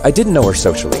 I didn't know her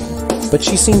socially, but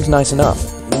she seemed nice enough.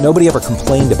 Nobody ever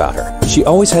complained about her. She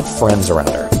always had friends around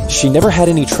her. She never had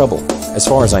any trouble, as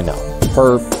far as I know.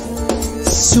 Her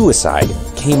suicide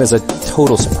came as a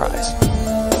total surprise.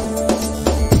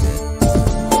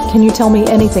 Can you tell me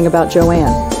anything about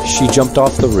Joanne? She jumped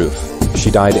off the roof.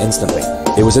 She died instantly.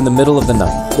 It was in the middle of the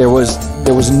night. There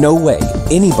was no way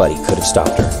anybody could have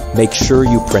stopped her. Make sure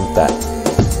you print that.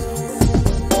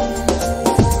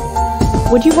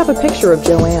 Would you have a picture of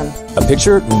Joanne? A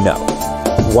picture? No.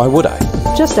 Why would I?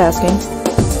 Just asking.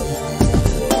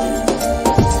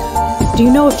 Do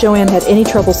you know if Joanne had any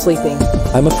trouble sleeping?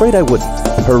 I'm afraid I wouldn't.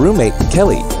 Her roommate,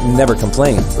 Kelly, never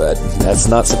complained, but that's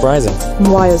not surprising.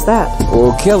 Why is that?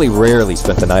 Well, Kelly rarely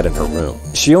spent the night in her room.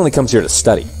 She only comes here to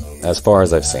study, as far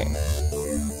as I've seen.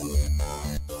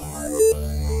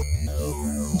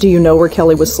 Do you know where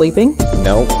Kelly was sleeping?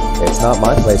 No, it's not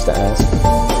my place to ask.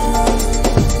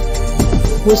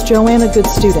 Was Joanne a good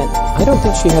student? I don't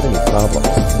think she had any problems,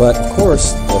 but of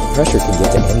course, the pressure can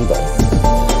get to anybody.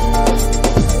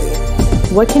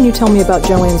 What can you tell me about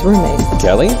Joanne's roommate?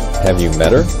 Kelly? Have you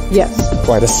met her? Yes.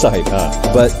 Quite a sight, huh?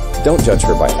 But don't judge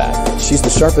her by that. She's the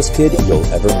sharpest kid you'll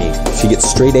ever meet. She gets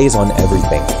straight A's on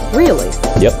everything. Really?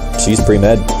 Yep, she's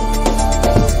pre-med.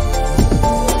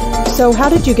 So how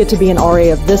did you get to be an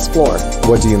RA of this floor?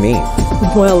 What do you mean?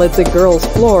 Well, it's a girl's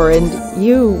floor, and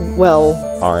you, well...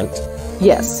 Aren't?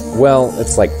 Yes. Well,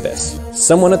 it's like this.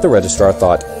 Someone at the registrar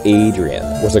thought Adrian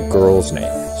was a girl's name.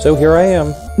 So here I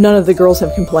am. None of the girls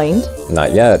have complained?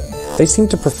 Not yet. They seem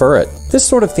to prefer it. This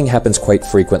sort of thing happens quite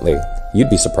frequently.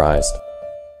 You'd be surprised.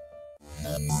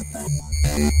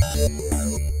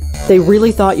 They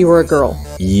really thought you were a girl?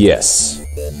 Yes.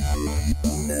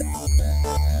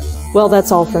 Well,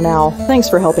 that's all for now. Thanks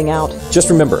for helping out. Just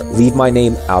remember, leave my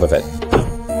name out of it.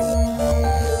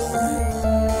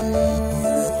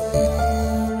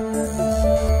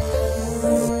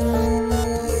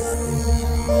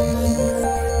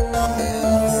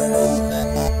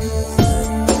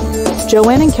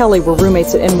 Joanne and Kelly were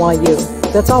roommates at NYU.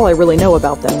 That's all I really know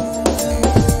about them.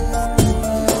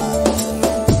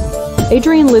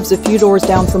 Adrian lives a few doors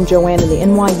down from Joanne in the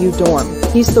NYU dorm.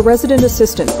 He's the resident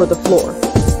assistant for the floor.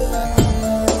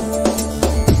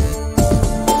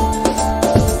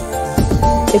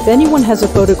 If anyone has a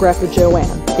photograph of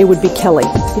Joanne, it would be Kelly.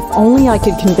 If only I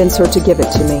could convince her to give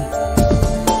it to me.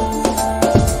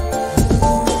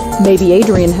 Maybe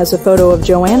Adrian has a photo of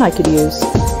Joanne I could use.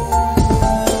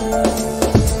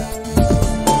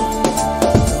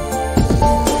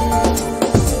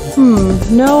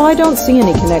 No, I don't see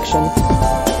any connection.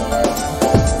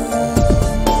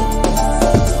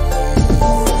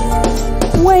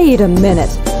 Wait a minute.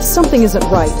 Something isn't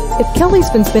right. If Kelly's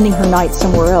been spending her night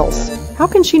somewhere else, how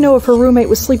can she know if her roommate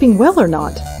was sleeping well or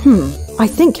not? I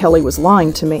think Kelly was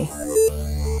lying to me.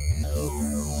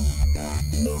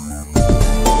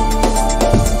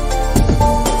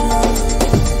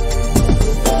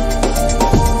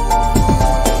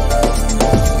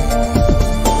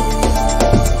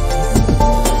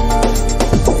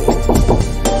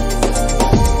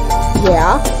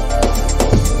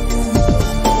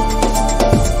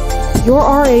 Your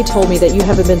RA told me that you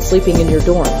haven't been sleeping in your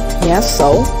dorm. Yes,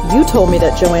 so? You told me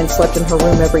that Joanne slept in her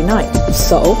room every night.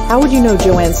 So? How would you know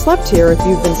Joanne slept here if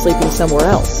you've been sleeping somewhere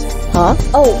else? Huh?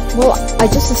 Oh, well, I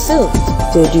just assumed.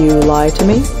 Did you lie to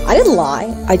me? I didn't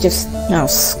lie. I just... Oh,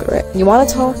 screw it. You want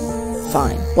to talk?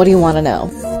 Fine. What do you want to know?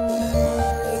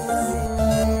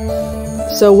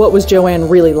 So what was Joanne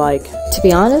really like? To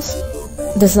be honest,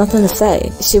 there's nothing to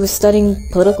say. She was studying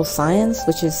political science,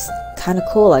 which is kind of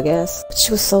cool, I guess. But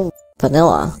she was so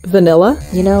vanilla. Vanilla?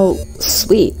 You know,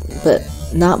 sweet, but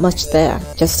not much there.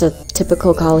 Just a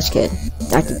typical college kid.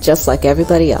 Acted just like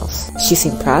everybody else. She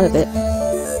seemed proud of it.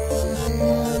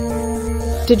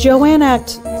 Did Joanne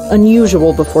act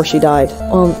unusual before she died?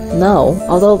 No.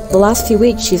 Although the last few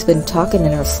weeks she's been talking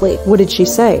in her sleep. What did she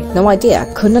say? No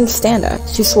idea. Couldn't understand her.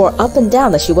 She swore up and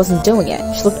down that she wasn't doing it.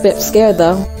 She looked a bit scared,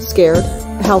 though. Scared?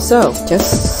 How so?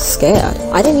 Just scared.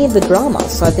 I didn't need the drama,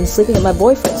 so I've been sleeping at my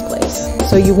boyfriend's place.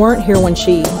 So you weren't here when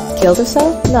she killed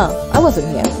herself? No, I wasn't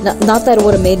here. Not that it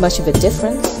would have made much of a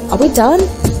difference. Are we done?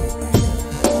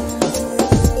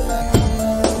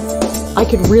 I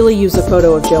could really use a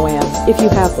photo of Joanne, if you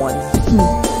have one.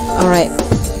 Alright,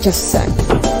 just a sec.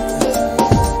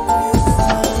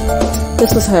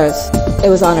 This was hers. It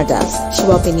was on her desk. She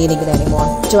won't be needing it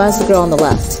anymore. Joanne's the girl on the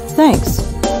left. Thanks.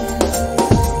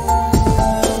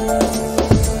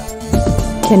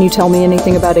 Can you tell me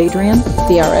anything about Adrian?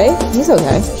 The RA? He's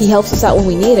okay. He helps us out when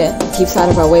we need it, and keeps out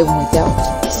of our way when we don't.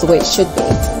 It's the way it should be.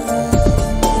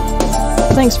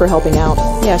 Thanks for helping out.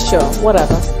 Yeah, sure.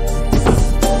 Whatever.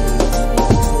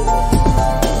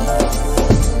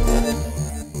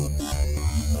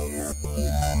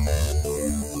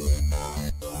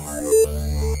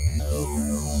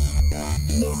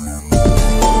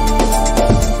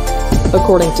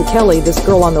 According to Kelly, this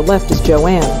girl on the left is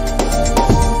Joanne.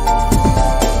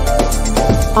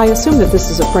 I assume that this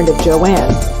is a friend of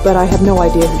Joanne, but I have no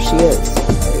idea who she is.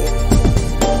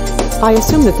 I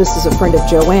assume that this is a friend of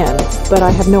Joanne, but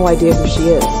I have no idea who she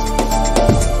is.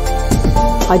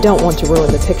 I don't want to ruin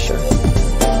the picture.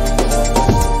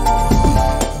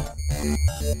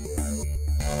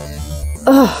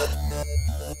 Ugh.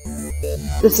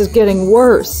 This is getting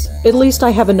worse. At least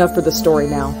I have enough for the story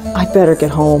now. I'd better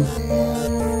get home.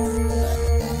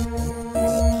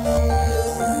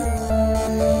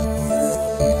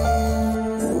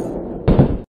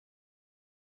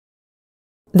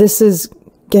 This is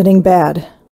getting bad.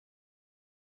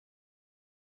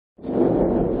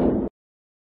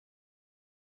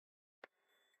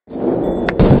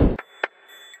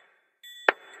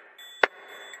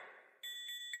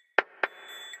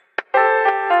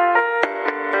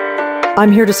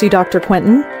 I'm here to see Dr.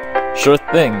 Quentin. Sure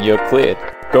thing, you're cleared.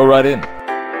 Go right in.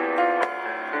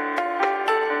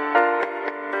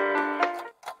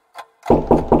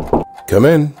 Come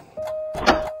in.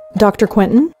 Dr.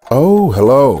 Quentin? Oh,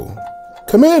 hello.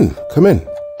 Come in, come in.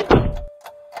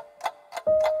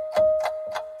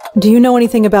 Do you know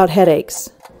anything about headaches?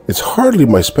 It's hardly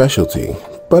my specialty,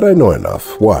 but I know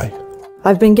enough. Why?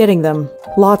 I've been getting them.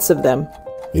 Lots of them.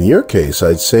 In your case,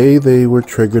 I'd say they were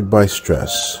triggered by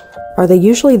stress. Are they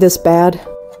usually this bad?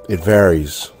 It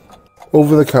varies.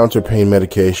 Over-the-counter pain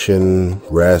medication,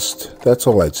 rest, that's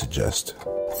all I'd suggest.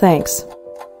 Thanks.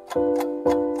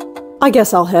 I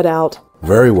guess I'll head out.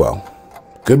 Very well.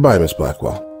 Goodbye, Miss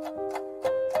Blackwell.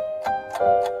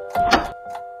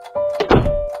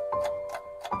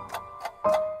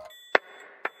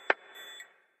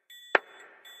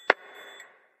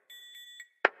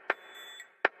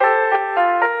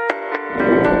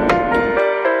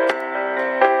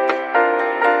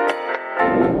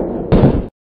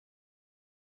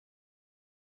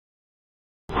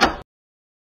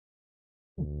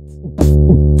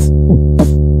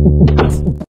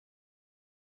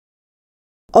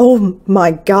 Oh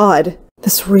my God,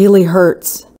 this really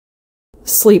hurts.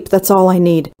 Sleep, that's all I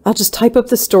need. I'll just type up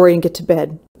the story and get to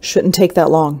bed. Shouldn't take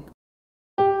that long.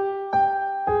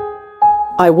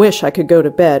 I wish I could go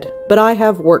to bed, but I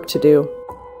have work to do.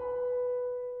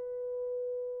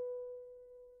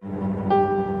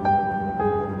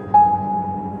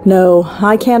 No,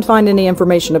 I can't find any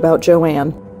information about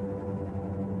Joanne.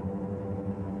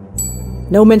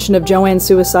 No mention of Joanne's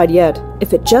suicide yet.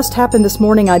 If it just happened this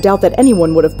morning, I doubt that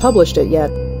anyone would have published it yet.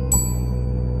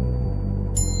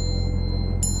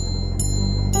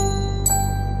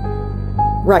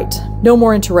 Right, no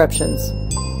more interruptions.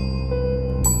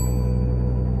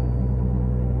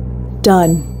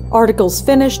 Done. Article's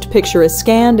finished, picture is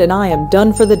scanned, and I am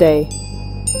done for the day.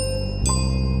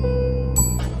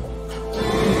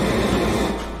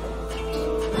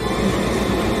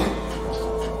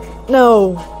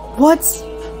 No. What's...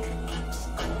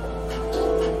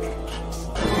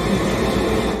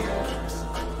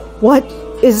 What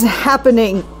is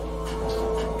happening?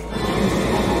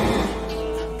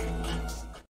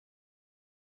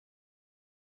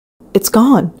 It's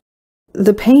gone.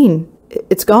 The pain,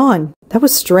 it's gone. That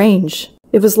was strange.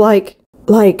 It was like...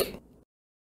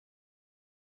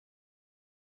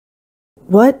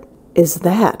 What is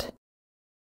that?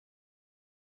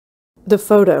 The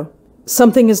photo.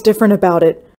 Something is different about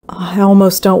it. I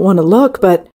almost don't want to look,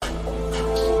 but...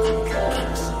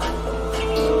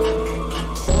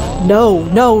 No,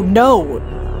 no, no!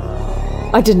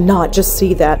 I did not just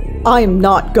see that. I am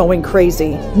not going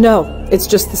crazy. No, it's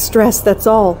just the stress, that's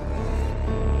all.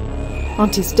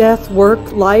 Auntie's death,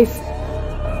 work, life.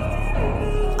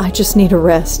 I just need a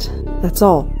rest. That's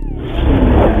all.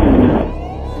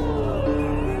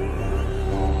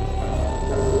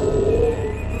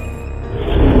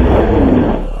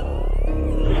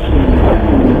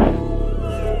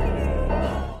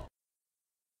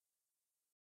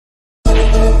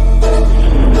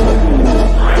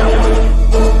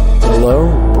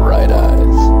 Hello, bright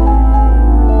eyes.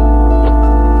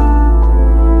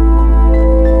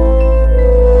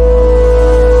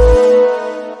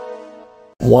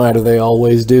 Why do they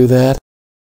always do that?